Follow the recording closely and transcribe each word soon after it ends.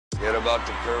Forget about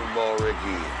the curveball,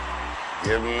 Rickey.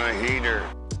 Give him a heater.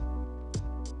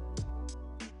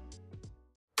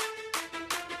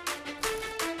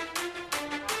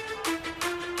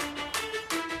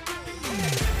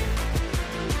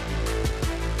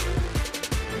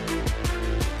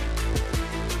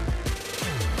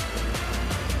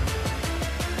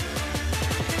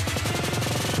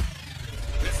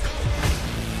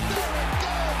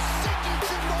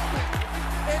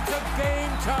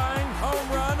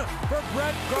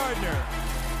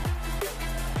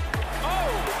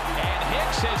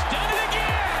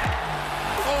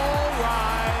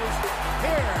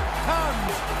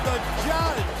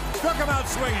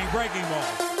 Swinging, breaking ball.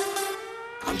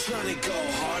 I'm trying to go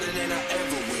harder than I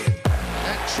ever will.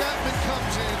 And Chapman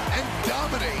comes in and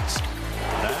dominates.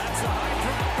 That's a high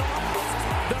drop goal.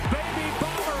 The baby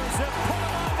Bombers have put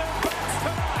him on their backs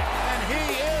tonight. And he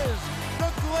is the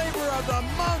Glaber of the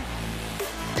month.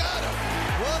 Got him.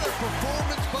 What a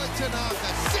performance by Tanaka.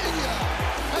 See ya.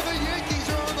 And the Yankees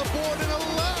are on the board in a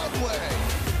loud way.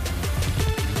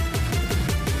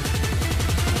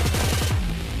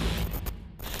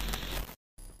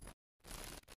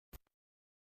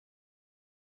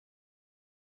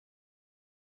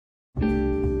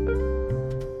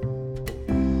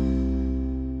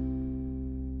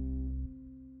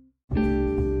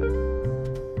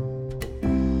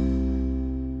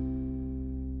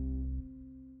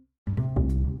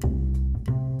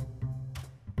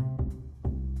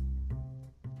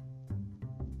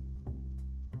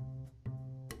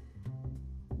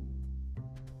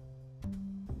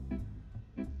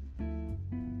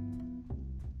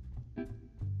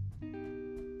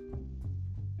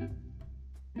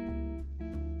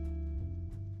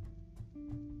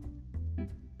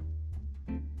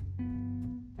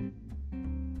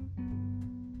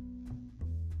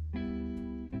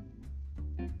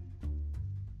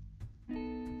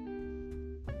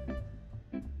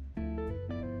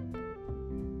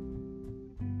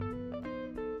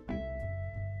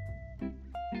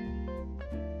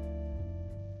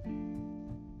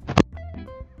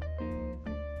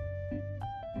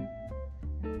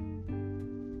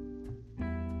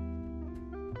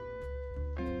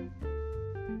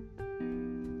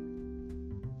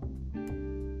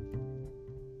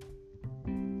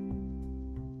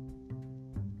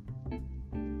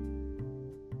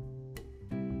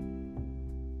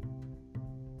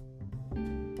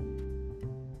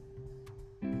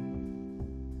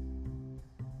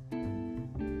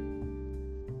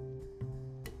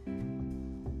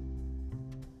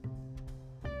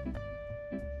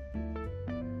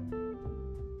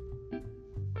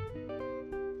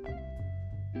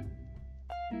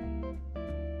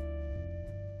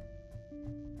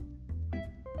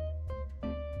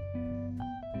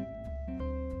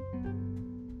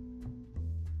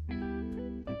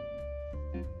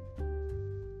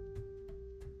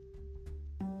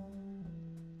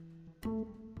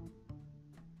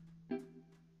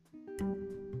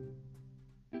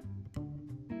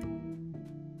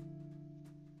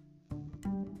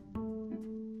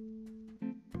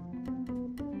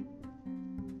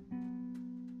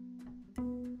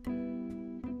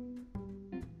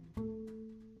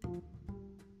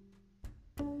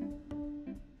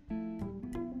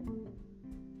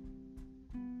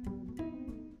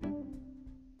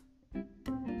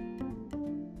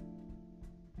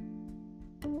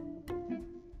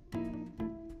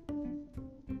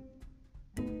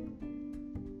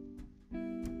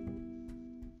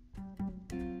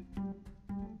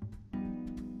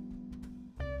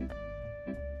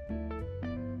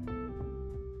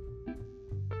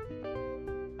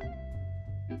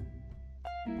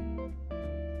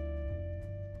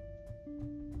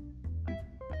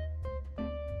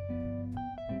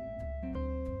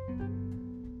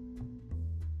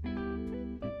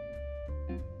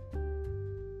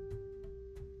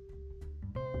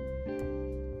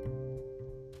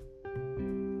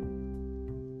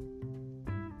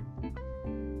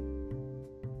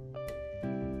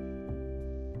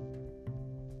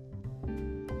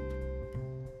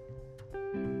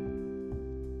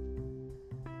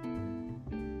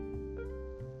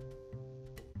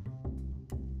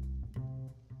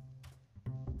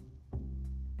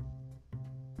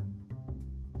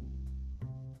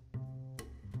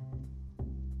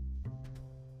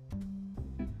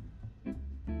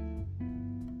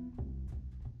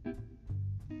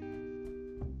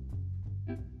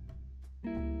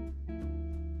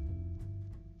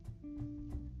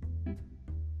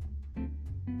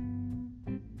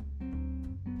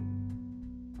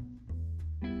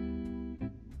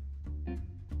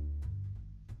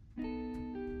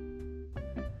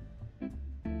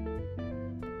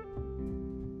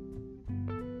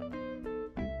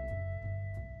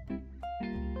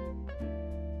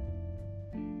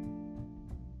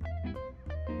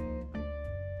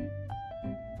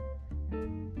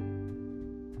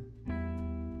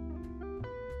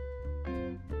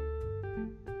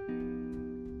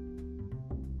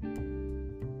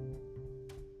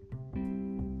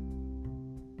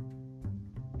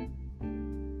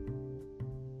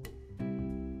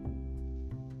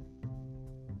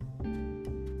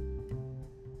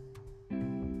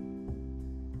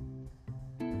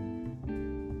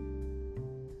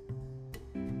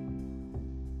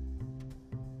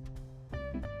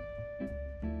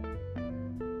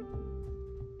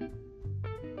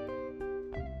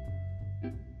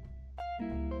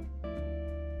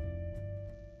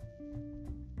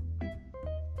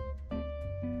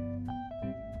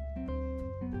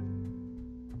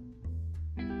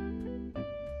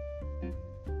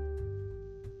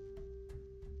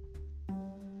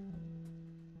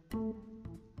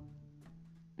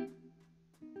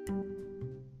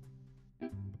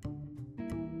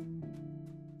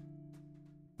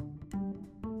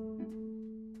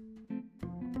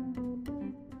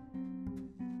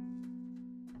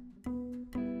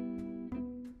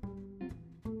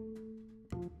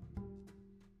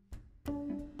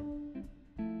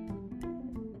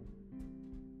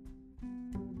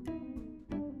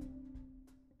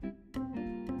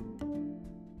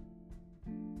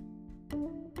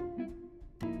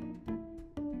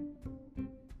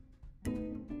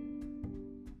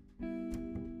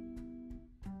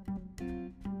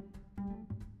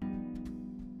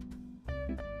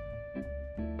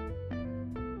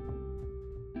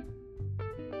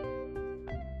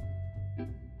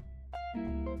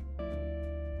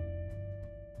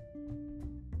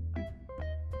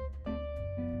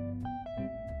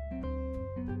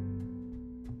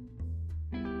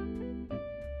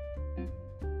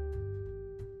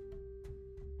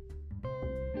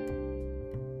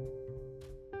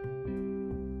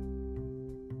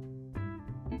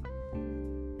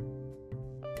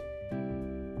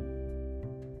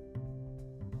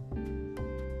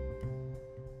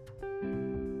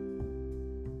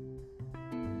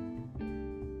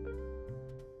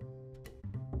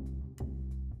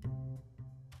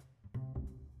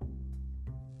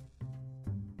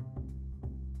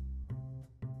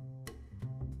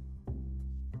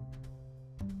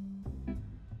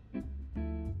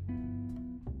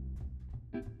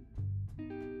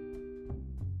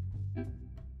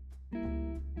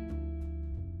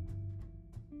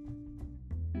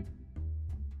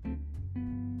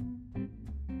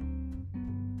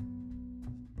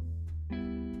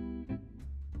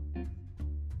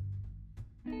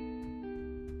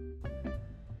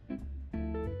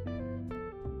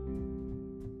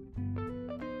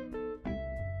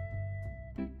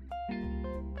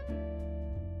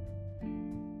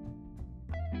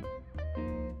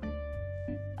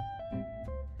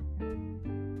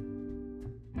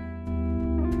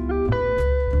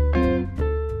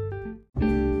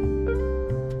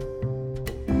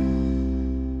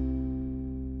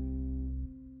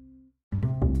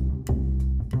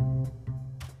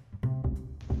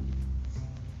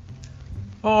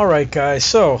 All right, guys.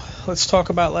 So let's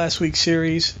talk about last week's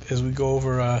series as we go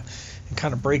over and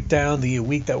kind of break down the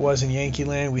week that was in Yankee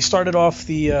land. We started off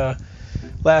the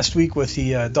last week with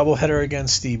the doubleheader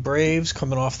against the Braves,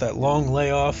 coming off that long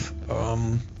layoff.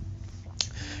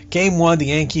 Game 1, the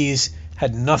Yankees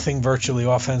had nothing virtually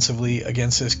offensively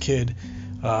against this kid,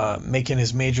 making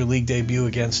his major league debut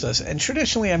against us. And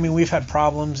traditionally, I mean, we've had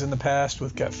problems in the past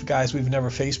with guys we've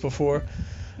never faced before.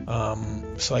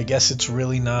 So I guess it's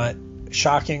really not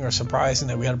shocking or surprising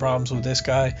that we had problems with this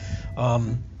guy.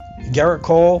 Garrett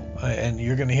Cole, and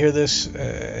you're going to hear this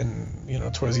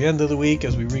towards the end of the week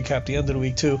as we recap the end of the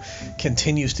week too,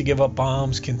 continues to give up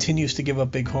bombs, continues to give up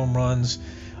big home runs.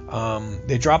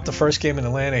 They dropped the first game in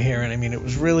Atlanta here, and I mean,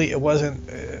 it wasn't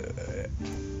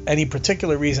any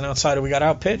particular reason outside of we got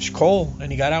outpitched Cole,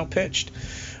 and he got outpitched.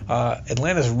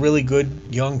 Atlanta's a really good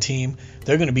young team.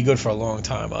 They're going to be good for a long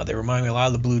time. They remind me a lot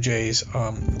of the Blue Jays.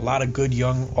 A lot of good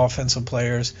young offensive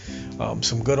players,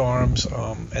 some good arms,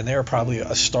 and they're probably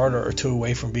a starter or two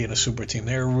away from being a super team.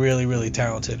 They're really, really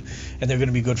talented, and they're going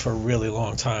to be good for a really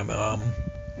long time.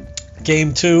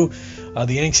 Game 2,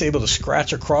 the Yanks able to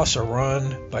scratch across a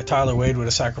run by Tyler Wade with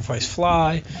a sacrifice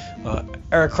fly.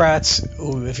 Eric Kratz,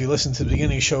 who, if you listen to the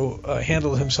beginning of the show,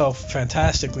 handled himself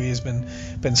fantastically, has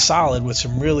been solid with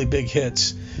some really big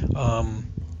hits.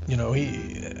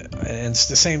 And it's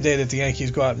the same day that the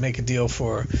Yankees go out and make a deal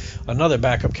for another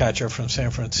backup catcher from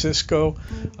San Francisco.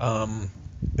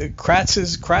 Kratz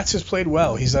has played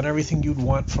well. He's done everything you'd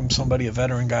want from somebody, a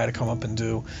veteran guy, to come up and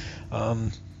do.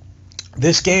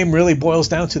 This game really boils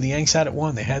down to the Yanks had it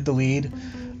won. They had the lead.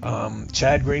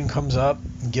 Chad Green comes up,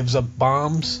 gives up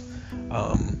bombs,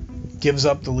 gives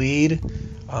up the lead,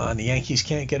 and the Yankees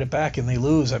can't get it back, and they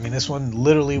lose. I mean, this one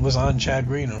literally was on Chad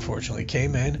Green, unfortunately.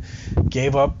 Came in,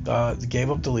 gave up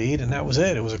the lead, and that was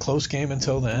it. It was a close game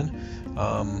until then.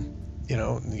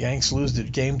 The Yanks lose the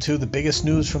game 2. The biggest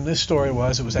news from this story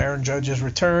was it was Aaron Judge's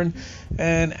return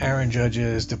and Aaron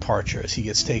Judge's departure as he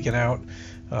gets taken out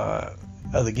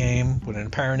of the game with an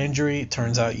apparent injury. It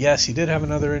turns out, yes, he did have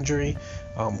another injury,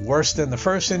 worse than the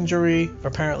first injury,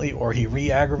 apparently, or he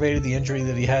re-aggravated the injury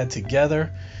that he had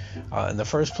together in the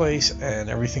first place, and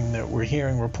everything that we're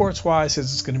hearing reports-wise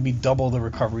is it's going to be double the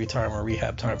recovery time or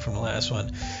rehab time from the last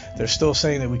one. They're still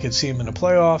saying that we could see him in the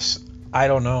playoffs. I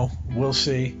don't know. We'll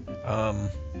see.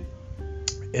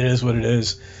 It is what it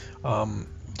is.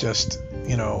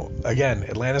 Again,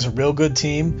 Atlanta's a real good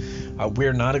team.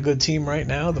 We're not a good team right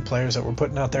now. The players that we're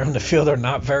putting out there on the field are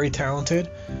not very talented,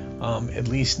 at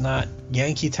least not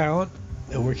Yankee talent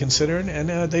that we're considering,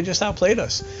 and they just outplayed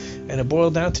us. And it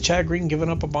boiled down to Chad Green giving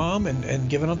up a bomb and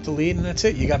giving up the lead, and that's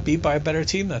it. You got beat by a better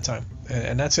team that time,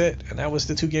 and that's it. And that was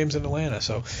the 2 games in Atlanta.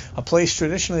 So a place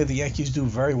traditionally the Yankees do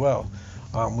very well.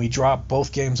 We dropped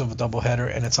both games of a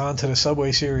doubleheader, and it's on to the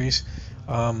Subway Series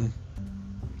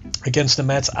against the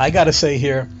Mets. I got to say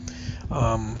here,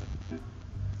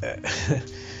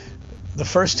 the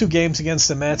first 2 games against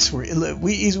the Mets, we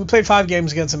played 5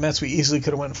 games against the Mets. We easily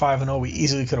could have went 5-0. We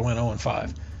easily could have went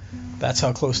 0-5. That's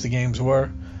how close the games were.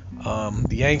 The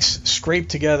Yanks scraped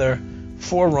together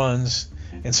 4 runs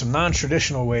in some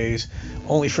non-traditional ways,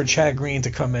 only for Chad Green to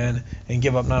come in and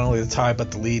give up not only the tie but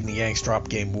the lead, and the Yanks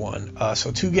dropped game 1.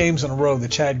 So 2 games in a row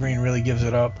that Chad Green really gives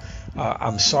it up.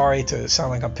 I'm sorry to sound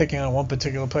like I'm picking on one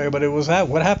particular player, but it was that.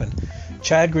 What happened?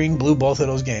 Chad Green blew both of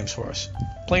those games for us.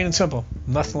 Plain and simple.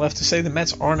 Nothing left to say. The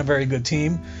Mets aren't a very good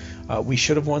team. We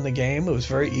should have won the game. It was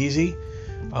very easy.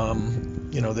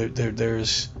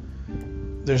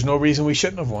 There's no reason we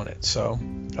shouldn't have won it. So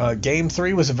game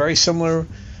 3 was a very similar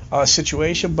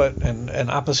situation, but an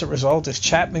opposite result as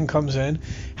Chapman comes in,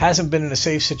 hasn't been in a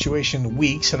safe situation in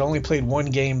weeks, had only played 1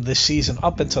 game this season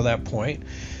up until that point,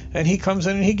 and he comes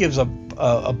in and he gives up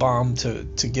a bomb to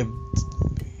give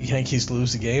Yankees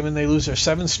lose the game, and they lose their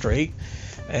 7th straight,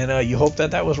 and you hope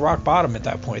that was rock bottom at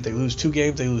that point. They lose 2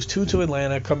 games, they lose 2 to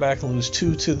Atlanta, come back and lose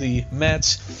 2 to the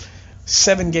Mets,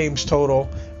 7 games total,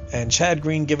 and Chad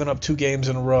Green giving up 2 games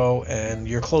in a row, and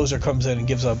your closer comes in and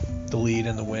gives up the lead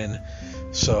and the win.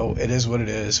 So it is what it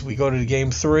is. We go to the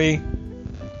game 3.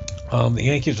 The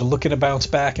Yankees are looking to bounce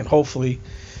back and hopefully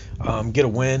get a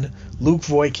win. Luke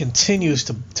Voigt continues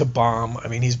to bomb. I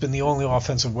mean, he's been the only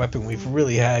offensive weapon we've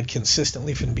really had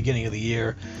consistently from the beginning of the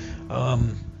year.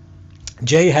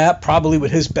 J. Happ probably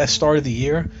with his best start of the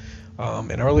year.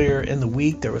 And earlier in the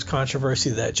week there was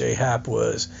controversy that J. Happ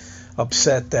was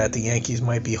upset that the Yankees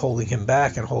might be holding him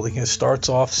back and holding his starts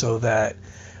off so that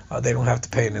they don't have to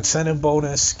pay an incentive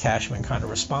bonus. Cashman kind of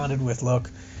responded with,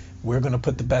 look, we're going to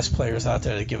put the best players out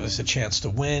there to give us a chance to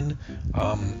win,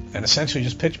 and essentially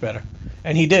just pitch better.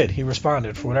 And he did. He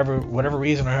responded. For whatever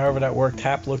reason or however that worked,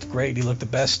 Happ looked great. He looked the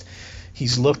best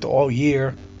he's looked all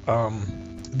year.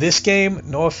 This game,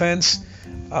 no offense,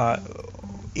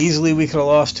 easily we could have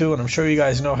lost too, and I'm sure you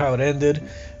guys know how it ended.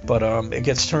 But it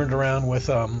gets turned around with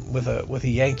a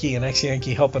Yankee, an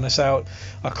ex-Yankee, helping us out.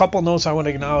 A couple notes I want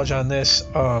to acknowledge on this.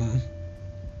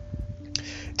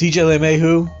 DJ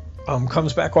LeMahieu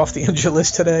comes back off the injury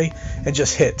list today and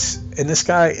just hits. And this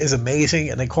guy is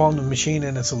amazing, and they call him the machine,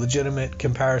 and it's a legitimate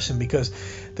comparison because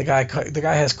the guy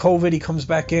has COVID, he comes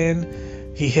back in,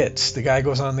 he hits. The guy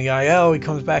goes on the IL, he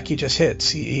comes back, he just hits.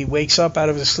 He wakes up out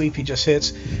of his sleep, he just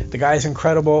hits. The guy's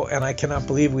incredible, and I cannot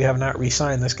believe we have not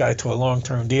re-signed this guy to a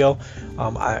long-term deal.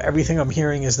 Everything I'm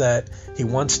hearing is that he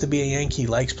wants to be a Yankee, he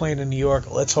likes playing in New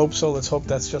York. Let's hope so. Let's hope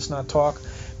that's just not talk,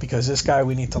 because this guy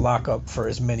we need to lock up for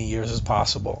as many years as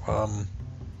possible.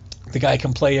 The guy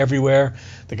can play everywhere.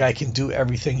 The guy can do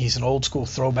everything. He's an old-school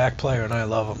throwback player, and I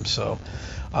love him. So,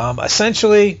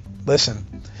 essentially, listen,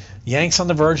 Yanks on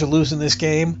the verge of losing this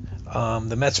game.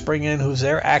 The Mets bring in who's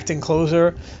their acting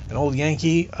closer, an old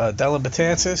Yankee, Dellin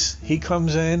Betances. He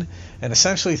comes in and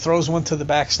essentially throws one to the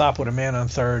backstop with a man on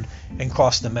third and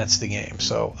costs the Mets the game.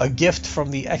 So a gift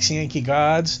from the ex-Yankee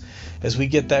gods as we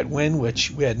get that win, which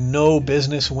we had no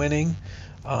business winning,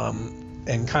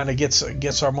 and kind of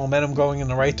gets our momentum going in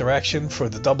the right direction for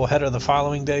the doubleheader the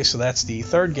following day. So that's the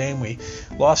third game. We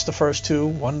lost the first two,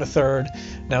 won the third.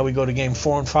 Now we go to game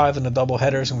 4 and 5 in the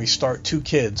doubleheaders, and we start two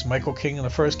kids, Michael King in the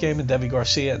first game and Deivi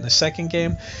Garcia in the second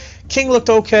game. King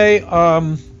looked okay.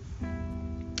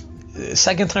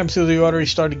 Second time through the order, he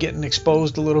started getting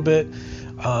exposed a little bit.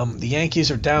 The Yankees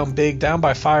are down big, down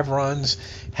by 5 runs,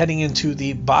 heading into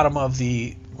the bottom of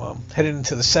heading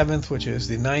into the 7th, which is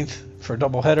the 9th for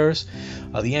doubleheaders.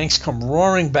 The Yanks come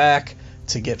roaring back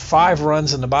to get 5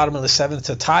 runs in the bottom of the 7th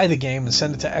to tie the game and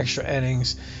send it to extra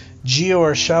innings. Gio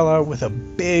Urshela with a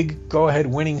big go-ahead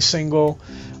winning single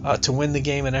to win the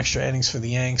game in extra innings for the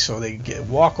Yanks. So they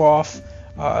walk off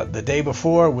the day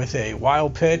before with a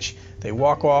wild pitch. They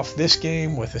walk off this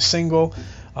game with a single,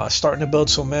 starting to build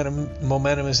some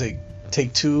momentum as they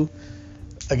take 2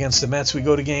 against the Mets. We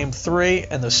go to game 3,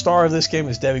 and the star of this game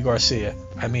is Deivi Garcia.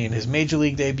 I mean, his major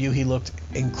league debut, he looked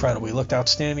incredible. He looked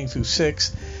outstanding through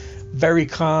 6. Very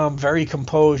calm, very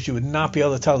composed. You would not be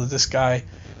able to tell that this guy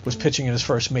was pitching in his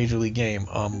first major league game.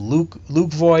 Luke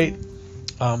Voit,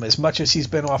 as much as he's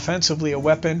been offensively a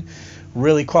weapon,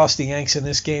 really cost the Yanks in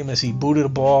this game as he booted a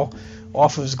ball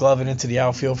off of his glove and into the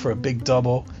outfield for a big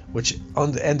double, which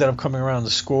ended up coming around to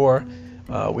score.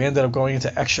 We ended up going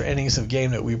into extra innings of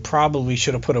game that we probably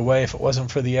should have put away if it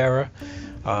wasn't for the error.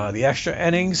 The extra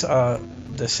innings,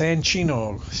 the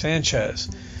Sanchez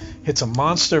hits a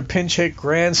monster pinch hit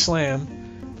grand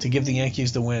slam to give the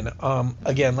Yankees the win.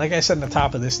 Again, like I said in the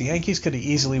top of this, the Yankees could have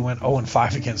easily went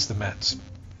 0-5 against the Mets.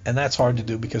 And that's hard to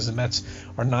do because the Mets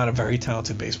are not a very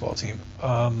talented baseball team.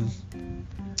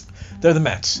 They're the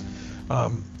Mets.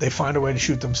 They find a way to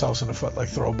shoot themselves in the foot, like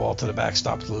throw a ball to the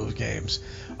backstop to lose games.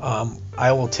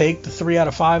 I will take the 3 out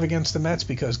of 5 against the Mets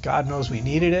because God knows we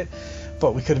needed it,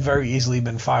 but we could have very easily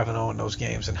been 5-0 in those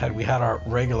games, and had we had our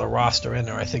regular roster in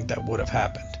there, I think that would have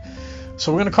happened.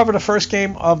 So we're going to cover the first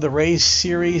game of the Rays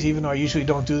series, even though I usually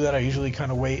don't do that. I usually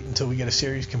kind of wait until we get a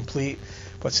series complete.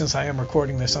 But since I am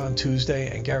recording this on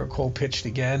Tuesday and Garrett Cole pitched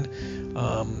again,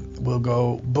 we'll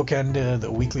go bookend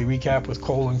the weekly recap with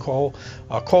Cole and Cole.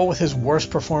 Cole with his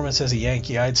worst performance as a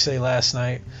Yankee, I'd say, last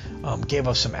night. Gave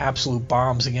us some absolute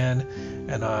bombs again.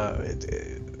 And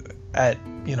at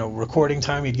recording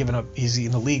time, he's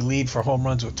in the league lead for home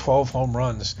runs with 12 home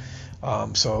runs.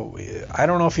 So I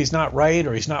don't know if he's not right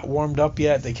or he's not warmed up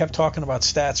yet. They kept talking about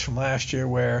stats from last year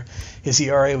where his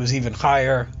ERA was even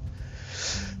higher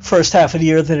first half of the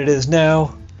year than it is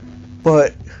now,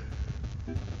 but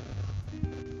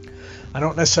I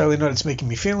don't necessarily know that it's making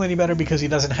me feel any better because he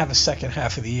doesn't have a second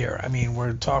half of the year. I mean,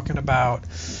 we're talking about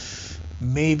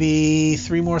maybe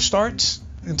 3 more starts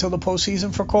until the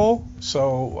postseason for Cole.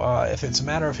 So if it's a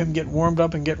matter of him getting warmed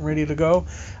up and getting ready to go,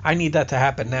 I need that to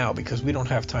happen now because we don't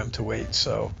have time to wait.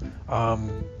 So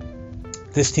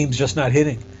this team's just not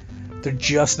hitting. They're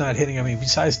just not hitting. I mean,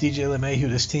 besides DJ LeMahieu,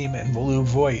 this team, and Luke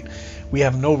Voit, we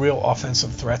have no real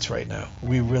offensive threats right now.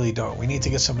 We really don't. We need to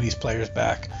get some of these players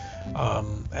back.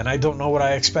 And I don't know what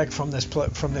I expect from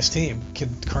this team,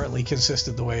 currently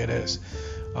consistent the way it is.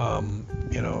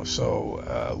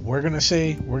 So we're gonna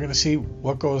see. We're gonna see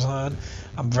what goes on.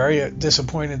 I'm very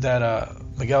disappointed that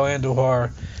Miguel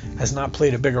Andujar has not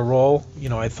played a bigger role.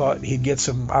 I thought he'd get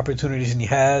some opportunities, and he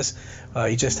has.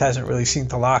 He just hasn't really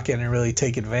seemed to lock in and really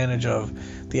take advantage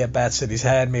of the at-bats that he's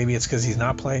had. Maybe it's because he's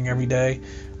not playing every day.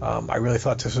 I really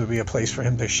thought this would be a place for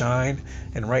him to shine,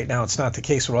 and right now it's not the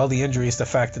case with all the injuries. The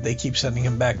fact that they keep sending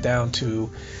him back down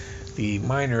to the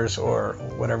minors, or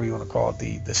whatever you want to call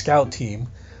it, the scout team,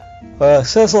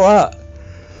 says a lot.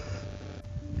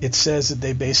 It says that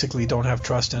they basically don't have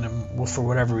trust in him for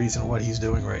whatever reason, what he's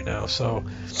doing right now. So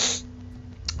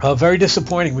very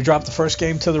disappointing. We dropped the first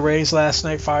game to the Rays last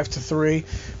night, 5-3.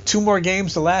 2 more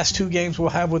games, the last 2 games we'll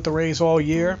have with the Rays all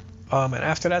year. And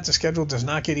after that, the schedule does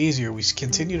not get easier. We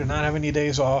continue to not have any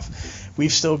days off.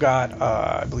 We've still got,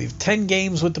 I believe, 10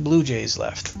 games with the Blue Jays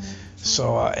left.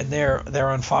 So, and they're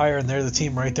on fire, and they're the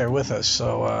team right there with us.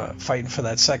 So, fighting for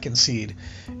that second seed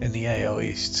in the AL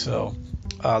East. So,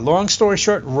 long story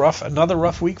short, another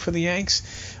rough week for the Yanks.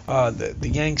 The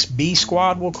Yanks B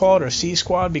squad, we'll call it, or C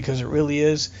squad, because it really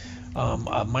is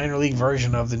a minor league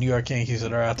version of the New York Yankees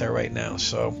that are out there right now.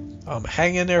 So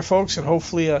hang in there, folks, and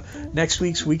hopefully next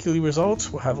week's weekly results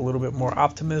will have a little bit more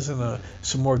optimism and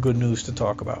some more good news to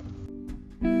talk about.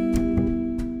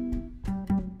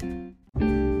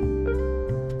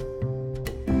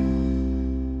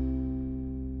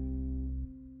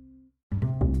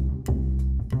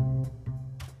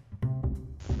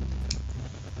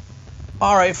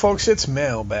 All right, folks, it's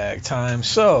mailbag time.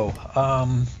 So,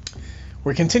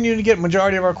 we're continuing to get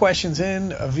majority of our questions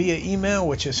in via email,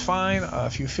 which is fine.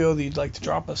 If you feel that you'd like to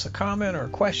drop us a comment or a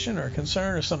question or a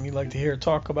concern or something you'd like to hear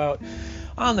talk about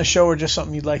on the show, or just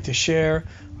something you'd like to share,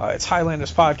 it's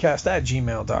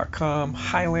highlanderspodcast@gmail.com,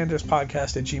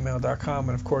 highlanderspodcast@gmail.com,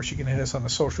 and of course you can hit us on the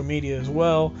social media as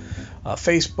well,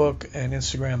 Facebook and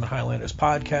Instagram, the Highlanders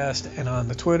Podcast, and on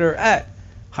the Twitter at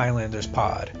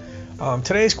HighlandersPod.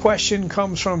 Today's question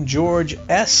comes from George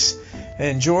S.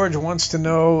 And George wants to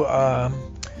know,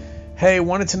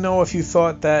 wanted to know if you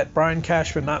thought that Brian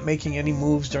Cashman not making any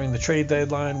moves during the trade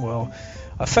deadline will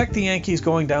affect the Yankees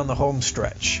going down the home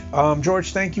stretch.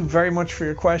 George, thank you very much for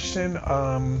your question.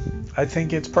 I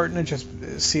think it's pertinent, just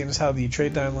seeing as how the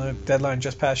trade deadline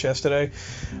just passed yesterday.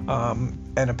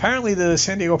 And apparently the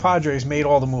San Diego Padres made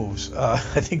all the moves. I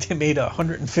think they made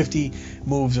 150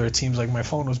 moves, or it seems like my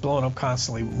phone was blowing up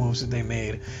constantly with moves that they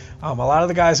made. A lot of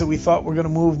the guys that we thought were going to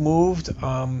moved.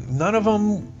 None of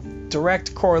them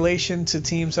direct correlation to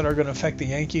teams that are going to affect the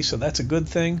Yankees, so that's a good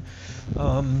thing.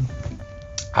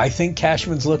 I think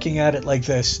Cashman's looking at it like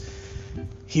this.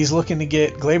 He's looking to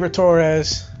get Gleyber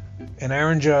Torres and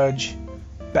Aaron Judge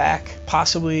back,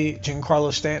 possibly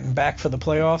Giancarlo Stanton back for the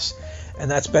playoffs,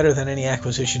 and that's better than any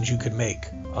acquisitions you could make.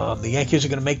 The Yankees are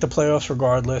going to make the playoffs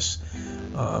regardless,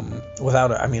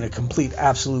 without a complete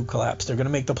absolute collapse. They're going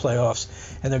to make the playoffs,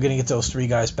 and they're going to get those 3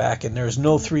 guys back, and there's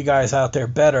no 3 guys out there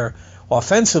better,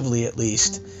 offensively at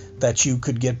least, that you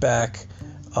could get back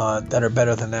that are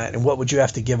better than that. And what would you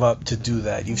have to give up to do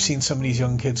that? You've seen some of these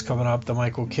young kids coming up, the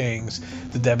Michael Kings,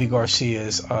 the Debbie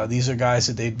Garcias. These are guys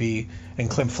that they'd be, and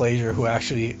Clint Frazier,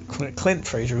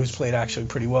 who's played actually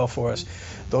pretty well for us.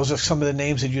 Those are some of the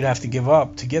names that you'd have to give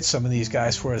up to get some of these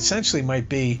guys for it. Essentially might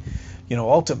be,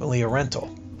 ultimately a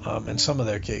rental in some of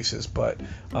their cases. But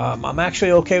I'm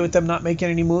actually okay with them not making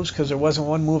any moves, because there wasn't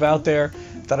one move out there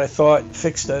that I thought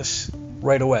fixed us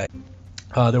right away.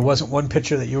 There wasn't one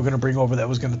pitcher that you were going to bring over that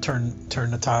was going to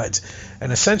turn the tides.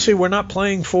 And essentially, we're not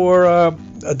playing for a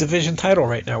division title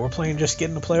right now. We're playing just get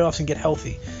in the playoffs and get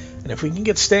healthy. And if we can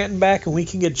get Stanton back, and we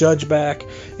can get Judge back,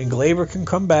 and Gleyber can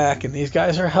come back, and these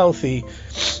guys are healthy,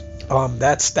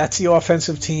 that's the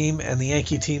offensive team and the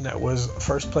Yankee team that was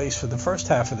first place for the first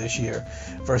half of this year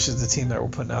versus the team that we're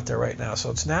putting out there right now.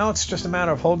 So it's just a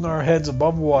matter of holding our heads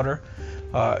above water,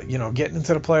 getting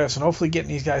into the playoffs, and hopefully getting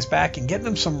these guys back and getting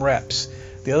them some reps.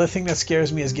 The other thing that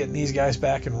scares me is getting these guys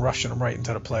back and rushing them right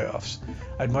into the playoffs.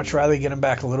 I'd much rather get them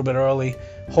back a little bit early,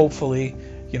 hopefully,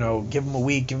 give them a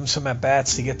week, give them some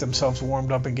at-bats to get themselves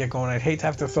warmed up and get going. I'd hate to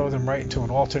have to throw them right into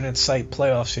an alternate site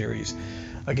playoff series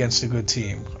against a good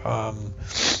team,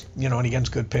 and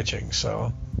against good pitching.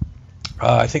 So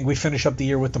I think we finish up the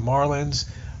year with the Marlins.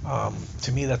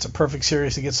 To me, that's a perfect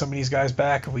series to get some of these guys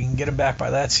back. If we can get them back by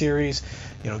that series,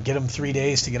 get them 3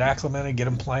 days to get acclimated, get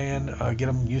them playing, get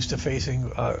them used to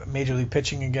facing major league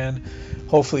pitching again.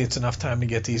 Hopefully it's enough time to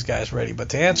get these guys ready. But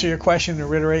to answer your question and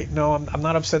reiterate, no, I'm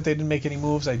not upset they didn't make any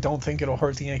moves. I don't think it'll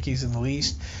hurt the Yankees in the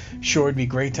least. Sure, it'd be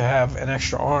great to have an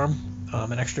extra arm,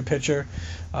 an extra pitcher,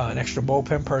 an extra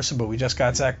bullpen person, but we just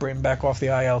got Zach Britton back off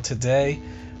the IL today.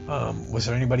 Was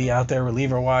there anybody out there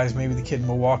reliever-wise, maybe the kid in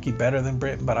Milwaukee, better than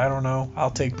Britton? But I don't know.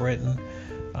 I'll take Britton.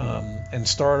 And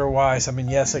starter-wise,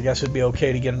 yes, I guess it'd be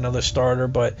okay to get another starter,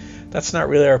 but that's not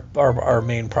really our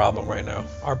main problem right now.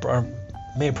 Our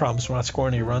main problem is we're not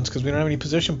scoring any runs because we don't have any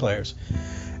position players.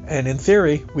 And in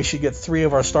theory, we should get 3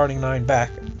 of our starting 9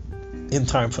 back in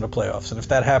time for the playoffs. And if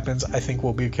that happens, I think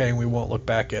we'll be okay, and we won't look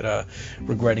back at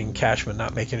regretting Cashman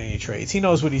not making any trades. He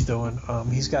knows what he's doing.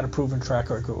 He's got a proven track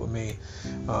record with me.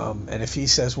 And if he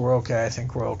says we're okay, I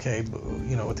think we're okay,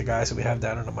 with the guys that we have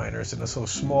down in the minors. And it's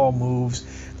those small moves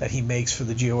that he makes for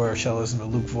the Gio Urshela's and the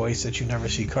Luke Voigt that you never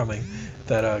see coming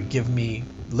that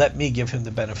let me give him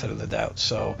the benefit of the doubt.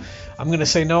 So I'm going to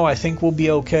say no, I think we'll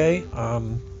be okay.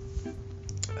 And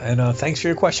thanks for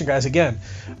your question, guys. Again,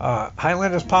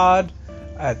 Highlanders Pod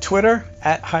at Twitter,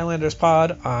 at Highlanders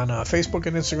Pod, on Facebook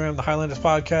and Instagram, the Highlanders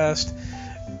Podcast,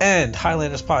 and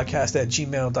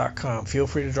HighlandersPodcast@gmail.com. Feel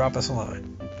free to drop us a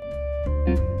line.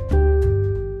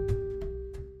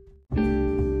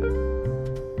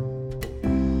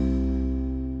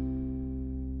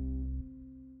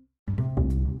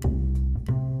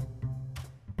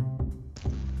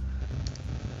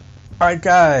 All right,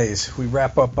 guys, we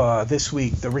wrap up this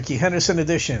week, the Rickey Henderson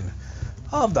edition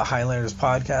of the Highlanders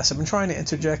Podcast. I've been trying to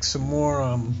interject some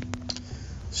more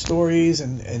stories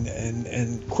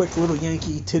and quick little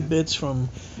Yankee tidbits from,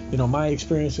 my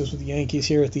experiences with the Yankees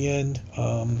here at the end.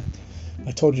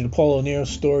 I told you the Paul O'Neill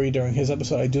story during his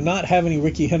episode. I do not have any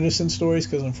Rickey Henderson stories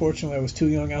because, unfortunately, I was too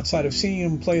young outside of seeing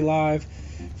him play live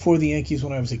for the Yankees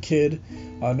when I was a kid.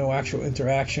 No actual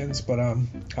interactions, but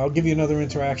I'll give you another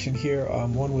interaction here.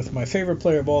 One with my favorite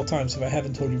player of all time, so if I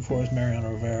haven't told you before, is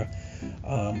Mariano Rivera.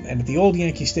 And at the old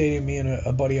Yankee Stadium, me and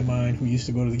a buddy of mine who used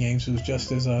to go to the games, who was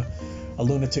just as a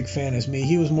lunatic fan as me.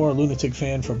 He was more a lunatic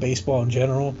fan for baseball in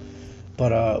general,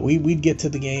 but we'd get to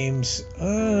the games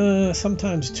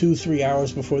sometimes 2-3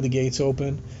 hours before the gates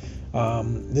open.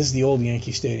 This is the old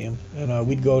Yankee Stadium, and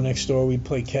we'd go next door. We'd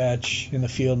play catch in the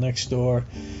field next door.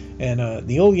 And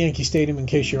the old Yankee Stadium, in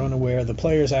case you're unaware, the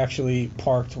players actually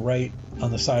parked right on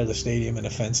the side of the stadium in a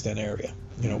fenced-in area.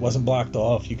 It wasn't blocked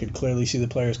off. You could clearly see the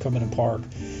players come in and park,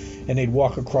 and they'd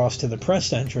walk across to the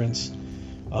press entrance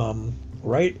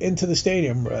right into the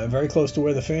stadium, very close to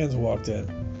where the fans walked in.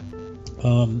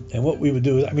 And what we would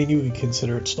do is, you could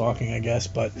consider it stalking, I guess,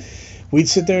 but we'd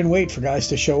sit there and wait for guys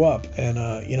to show up. And,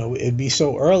 it'd be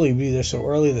so early,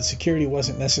 that security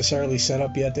wasn't necessarily set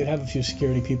up yet. They'd have a few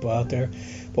security people out there.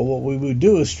 But what we would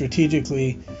do is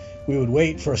strategically, we would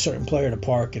wait for a certain player to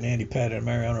park, and Andy Pettitte,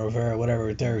 Mariano Rivera,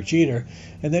 whatever, Derek Jeter.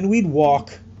 And then we'd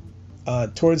walk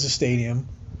towards the stadium,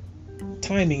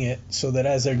 timing it so that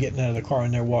as they're getting out of the car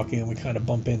and they're walking in, we kind of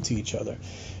bump into each other.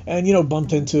 And,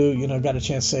 bumped into, got a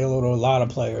chance to say hello to a lot of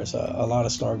players, a lot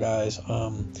of star guys.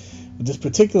 This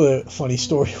particular funny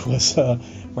story was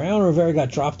Mariano Rivera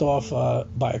got dropped off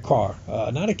by a car.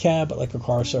 Not a cab, but like a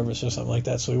car service or something like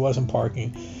that, so he wasn't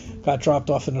parking. Got dropped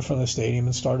off in the front of the stadium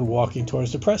and started walking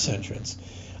towards the press entrance.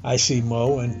 I see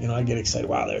Mo, and I get excited.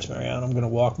 Wow, there's Mariano. I'm going to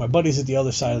walk. My buddy's at the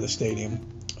other side of the stadium.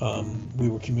 We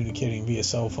were communicating via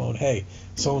cell phone. Hey,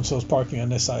 so-and-so's parking on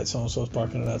this side, so-and-so's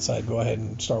parking on that side. Go ahead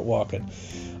and start walking.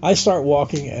 I start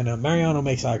walking, and Mariano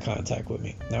makes eye contact with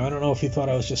me. Now, I don't know if he thought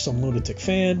I was just some lunatic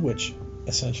fan, which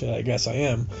essentially I guess I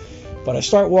am. But I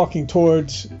start walking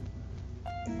towards,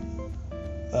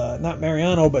 not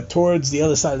Mariano, but towards the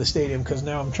other side of the stadium, because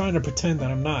now I'm trying to pretend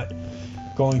that I'm not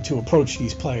going to approach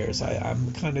these players.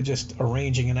 I'm kind of just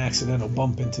arranging an accidental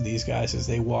bump into these guys as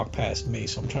they walk past me,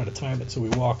 so I'm trying to time it so we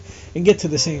walk and get to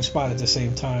the same spot at the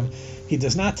same time. He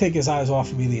does not take his eyes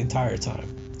off of me the entire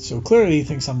time, so clearly he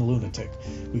thinks I'm a lunatic.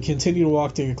 We continue to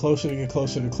walk to get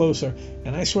closer,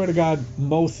 and I swear to God,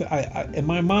 Mo, in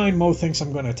my mind, Mo thinks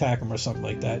I'm going to attack him or something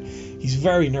like that. He's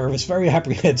very nervous, very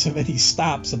apprehensive, and he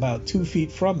stops about 2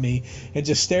 feet from me and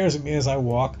just stares at me as I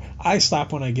walk. I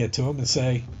stop when I get to him and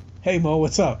say, "Hey, Mo,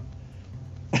 what's up?"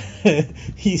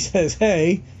 He says,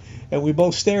 "Hey," and we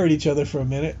both stare at each other for a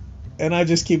minute, and I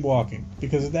just keep walking,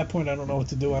 because at that point I don't know what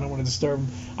to do. I don't want to disturb him.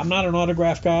 I'm not an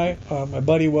autograph guy. My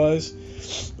buddy was.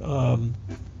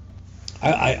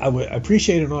 I would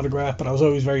appreciate an autograph, but I was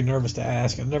always very nervous to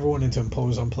ask. I never wanted to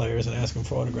impose on players and ask them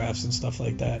for autographs and stuff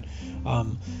like that.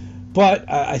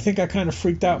 But I think I kind of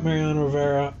freaked out Mariano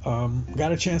Rivera.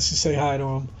 Got a chance to say hi to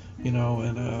him.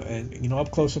 And up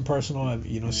close and personal. I've,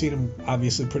 seen him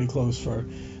obviously pretty close for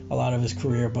a lot of his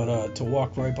career, but to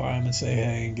walk right by him and say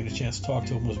hey and get a chance to talk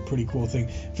to him was a pretty cool thing.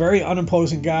 Very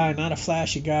unimposing guy, not a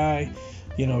flashy guy.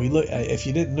 He looked, if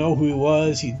you didn't know who he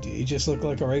was, he just looked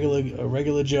like a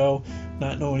regular Joe,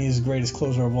 not knowing he's the greatest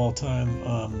closer of all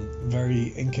time.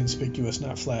 Very inconspicuous,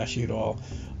 not flashy at all.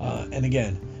 And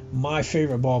again, my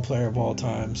favorite ball player of all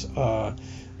times.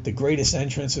 The greatest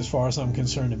entrance, as far as I'm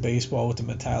concerned, in baseball with the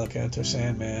Metallica Enter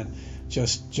Sandman,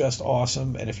 just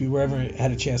awesome. And if you ever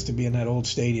had a chance to be in that old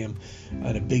stadium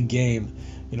at a big game,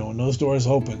 when those doors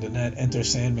opened and that Enter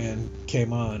Sandman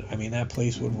came on, that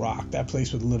place would rock. That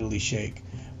place would literally shake.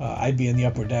 I'd be in the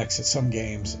upper decks at some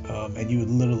games, and you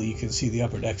can see the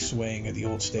upper deck swaying at the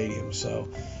old stadium. So,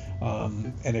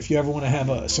 and if you ever want to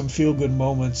have some feel-good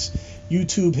moments,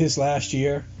 YouTube his last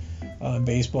year in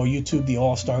baseball. YouTube the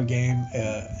All-Star game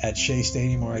at Shea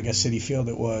Stadium, or I guess Citi Field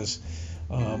it was,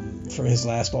 for his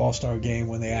last All-Star game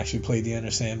when they actually played the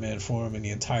Enter Sandman for him, and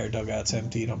the entire dugout's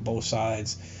emptied on both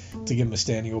sides to give him a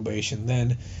standing ovation.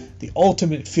 Then the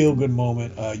ultimate feel-good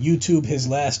moment, YouTube his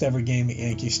last ever game at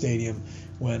Yankee Stadium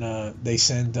when they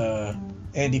send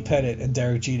Andy Pettitte and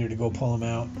Derek Jeter to go pull him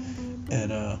out,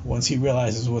 and once he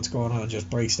realizes what's going on, just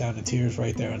breaks down in tears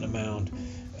right there on the mound.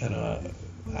 And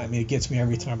I mean, it gets me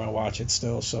every time I watch it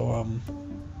still. So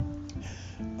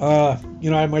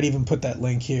I might even put that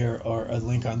link here, or a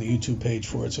link on the YouTube page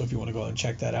for it, so if you want to go and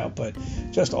check that out. But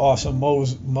just awesome.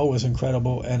 Mo is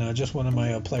incredible, and just one of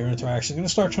my player interactions. I'm going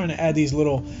to start trying to add these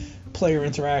little player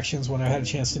interactions when I had a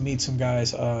chance to meet some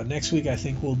guys. Next week I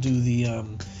think we'll do the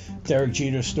Derek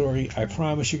Jeter story. I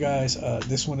promise you guys,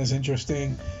 this one is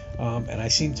interesting, and I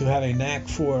seem to have a knack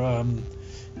for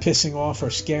pissing off or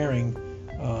scaring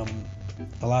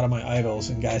a lot of my idols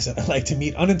and guys that I like to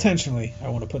meet unintentionally. I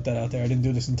want to put that out there. I didn't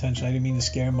do this intentionally. I didn't mean to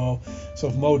scare Mo. So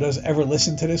if Mo does ever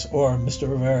listen to this, or Mr.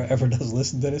 Rivera ever does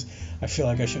listen to this, I feel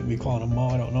like I shouldn't be calling him Mo.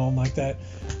 I don't know him like that.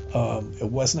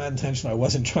 It was not intentional. I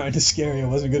wasn't trying to scare you. I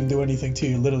wasn't going to do anything to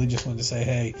you. Literally just wanted to say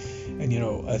hey, and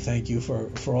I thank you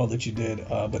for all that you did.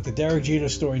 But the Derek Jeter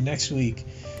story next week,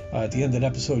 at the end of the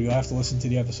episode, you'll have to listen to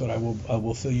the episode. I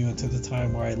will fill you into the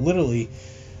time where I literally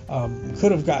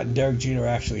could have gotten Derek Jeter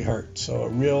actually hurt. So a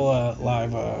real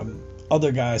live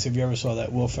other guys, if you ever saw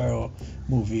that Will Ferrell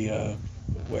movie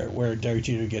where Derek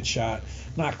Jeter gets shot,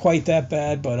 not quite that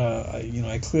bad, but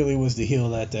I clearly was the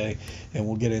heel that day, and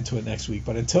we'll get into it next week.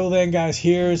 But until then, guys,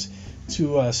 here's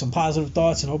to some positive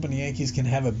thoughts, and hoping the Yankees can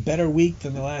have a better week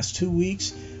than the last 2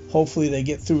 weeks. Hopefully they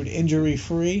get through it injury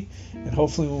free, and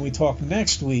hopefully when we talk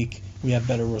next week we have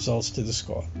better results to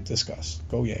discuss.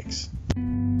 Go Yanks.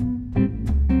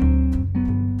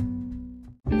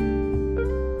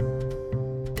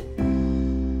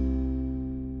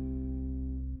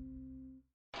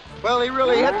 Well, he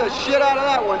really hit the shit out of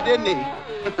that one, didn't he?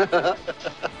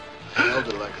 Held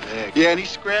it like an egg. Yeah, and he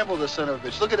scrambled the son of a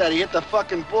bitch. Look at that, he hit the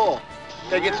fucking bull.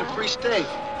 Guy gets a free steak.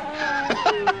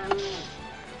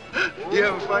 You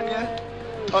having fun yet?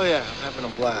 Oh, yeah, I'm having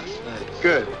a blast. Nice.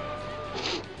 Good.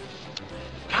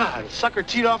 God, sucker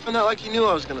teed off in that like he knew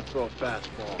I was going to throw a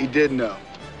fastball. He did know.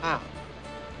 How?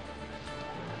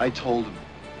 I told him.